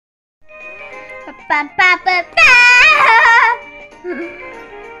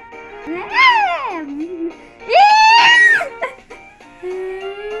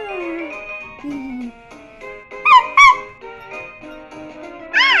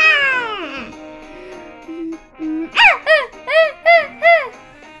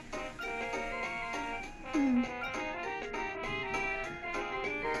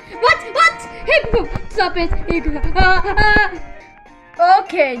What? Stop it!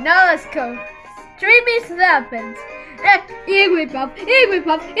 Okay, now let's go. Streaming happens. Igglybuff,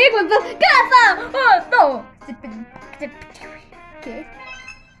 Gasol! Oh no! Okay.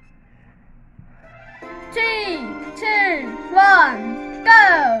 3, 2, 1,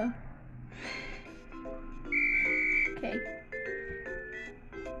 go! Okay.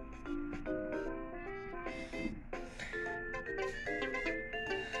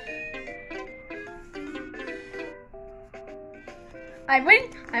 I win.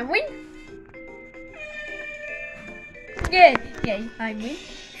 Yeah, I win.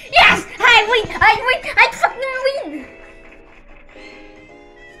 Yes, I win. I fucking win.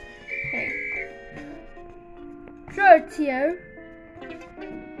 Okay. Short here.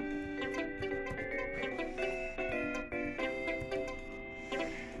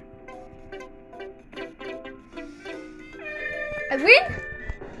 I win.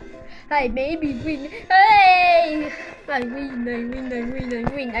 I maybe win. Hey! I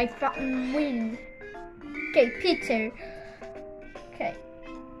win. I fucking win. Okay, Peter. Okay.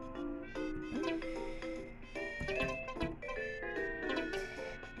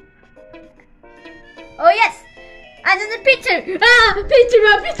 Oh yes! Another Peter!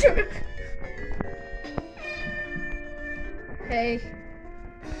 Peter! Okay.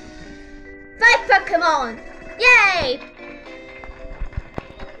 5 Pokémon! Yay!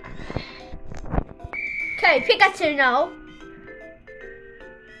 Okay, Pikachu now.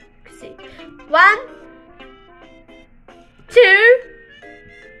 Let's see. 1, 2.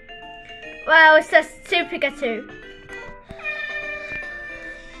 Well, it's just 2 Pikachu.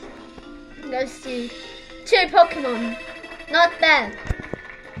 Let's see. 2 Pokemon. Not bad.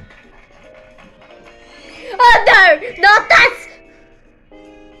 Oh no! Not that!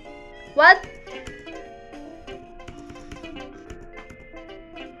 What?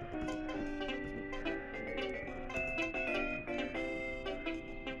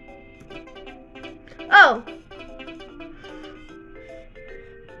 Oh.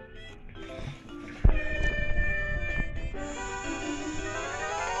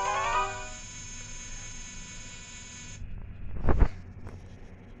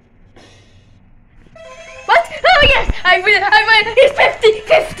 What? Oh yes! I win! It's 50!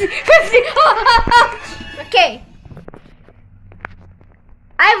 Oh. Okay.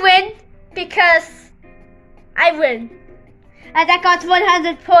 I win because I win. And I got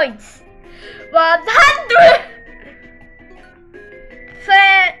 100 points. 100!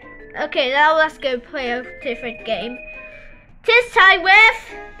 Okay, now let's go play a different game. This time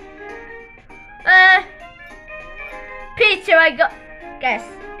with Peter, I got guess.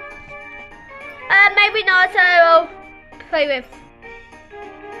 Maybe not, I will play with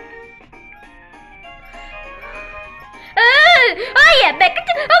oh yeah,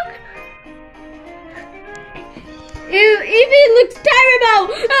 oh. Eevee looks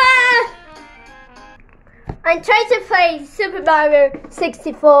terrible! I'm trying to play Super Mario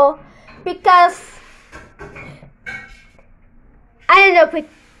 64 because I don't know, but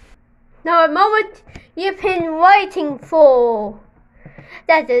now a moment you've been waiting for.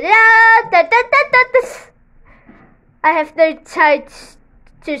 I have no time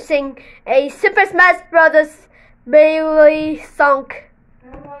to sing a Super Smash Brothers Melee song.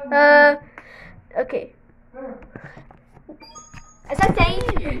 Okay. As I say,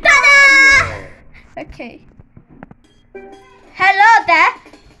 ta-da! Okay. Hello there.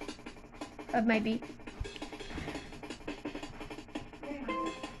 Or maybe.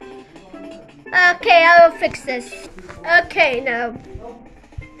 Okay, I will fix this. Okay, now.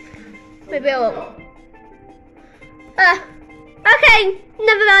 Maybe I will. Okay,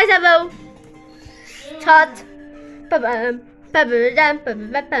 never mind, I will. Tot. Ba-bum. Ba-ba-dum.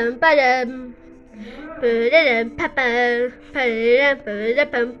 Ba-ba-dum. Ba-dum. Ba-da-dum. Ba-bum.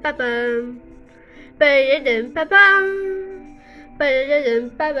 Ba-da-dum. Ba-bum. Ba-da-dum. Ba-bum. Ba-da-dum.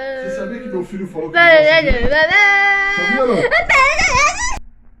 Ba-bum. Você sabia que meu filho falou que não?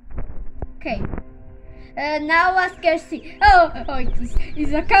 Okay. Now let's go see. Oh,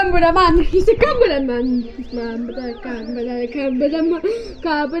 he's a cameraman. He's a cameraman. Cameraman.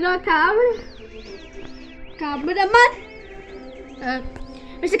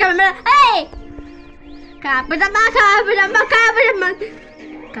 Mr. Cameraman. Hey! Cameraman.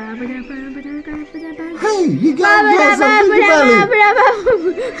 Hey, you got some big belly.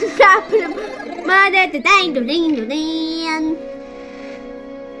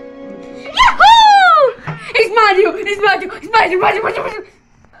 Yahoo! It's Mario!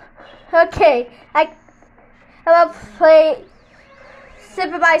 Okay, I will play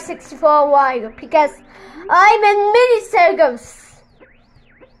Super Mario 64 Wario because I'm in mini circles.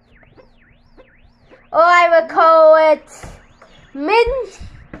 Or I will call it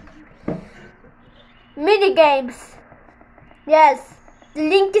mini games. Yes, the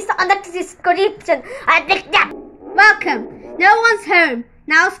link is on the description. I picked up. Welcome. No one's home.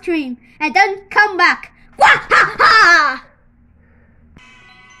 Now stream and don't come back. Wah-ha-ha!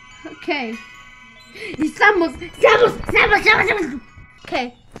 Okay. Estamos.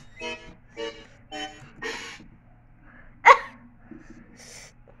 Okay.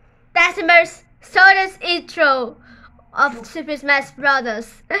 That's the most shortest intro of Super Smash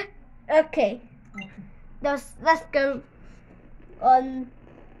Brothers. Okay. Let's go on.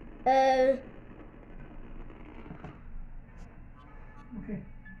 Okay.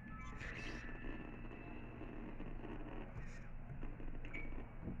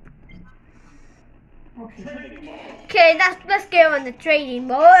 Okay, let's go on the trading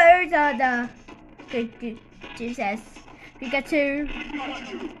board or the Jesus. Pikachu.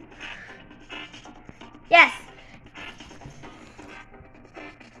 Yes.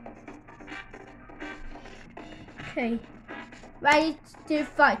 Okay. Ready to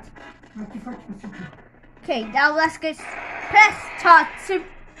fight. Okay, now let's go press start to.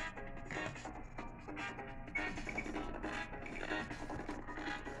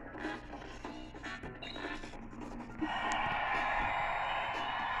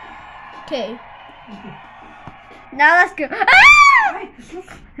 Okay. Now let's go. Ah!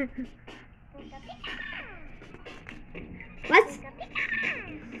 What?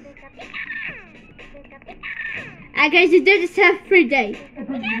 I'm going to do this every day.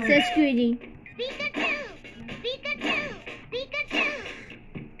 So screening.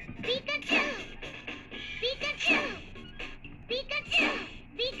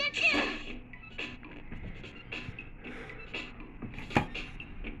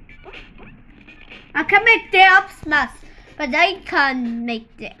 I can make the up smash, but I can't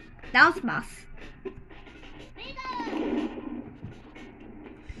make the down smash.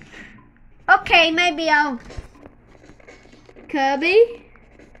 Okay, maybe I'll. Kirby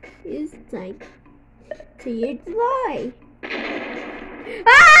is like to fly.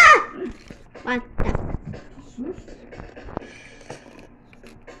 Ah! What the?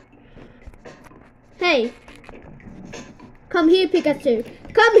 Hey, come here, Pikachu.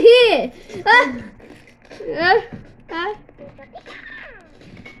 Come here.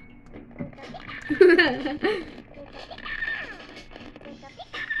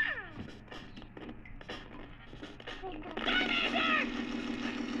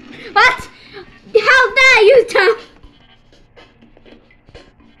 What? How dare you, Tom?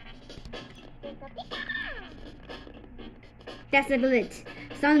 That's a bullet.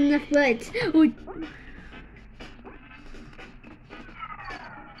 It's not enough bullets. Ooh.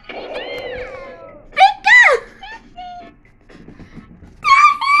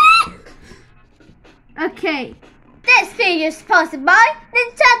 Okay, this video is sponsored by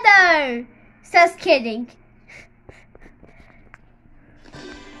Nintendo. Just kidding.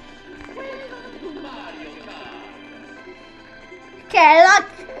 Okay, I like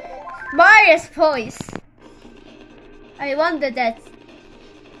Mario's voice. I wonder that.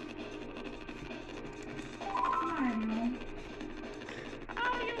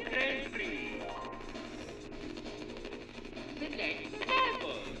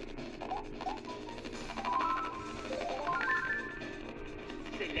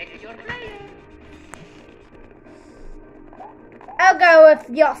 I'll go with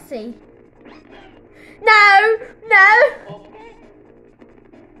Yossi. No.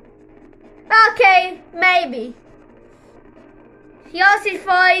 Okay, maybe. Yossi's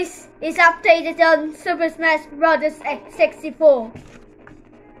voice is updated on Super Smash Bros. 64.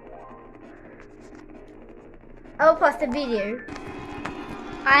 I'll pause the video.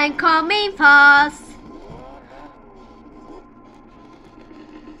 I'm coming fast.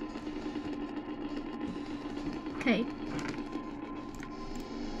 Okay.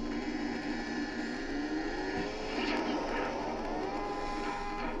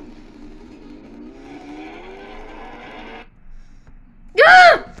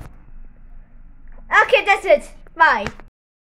 Okay, that's it. Bye.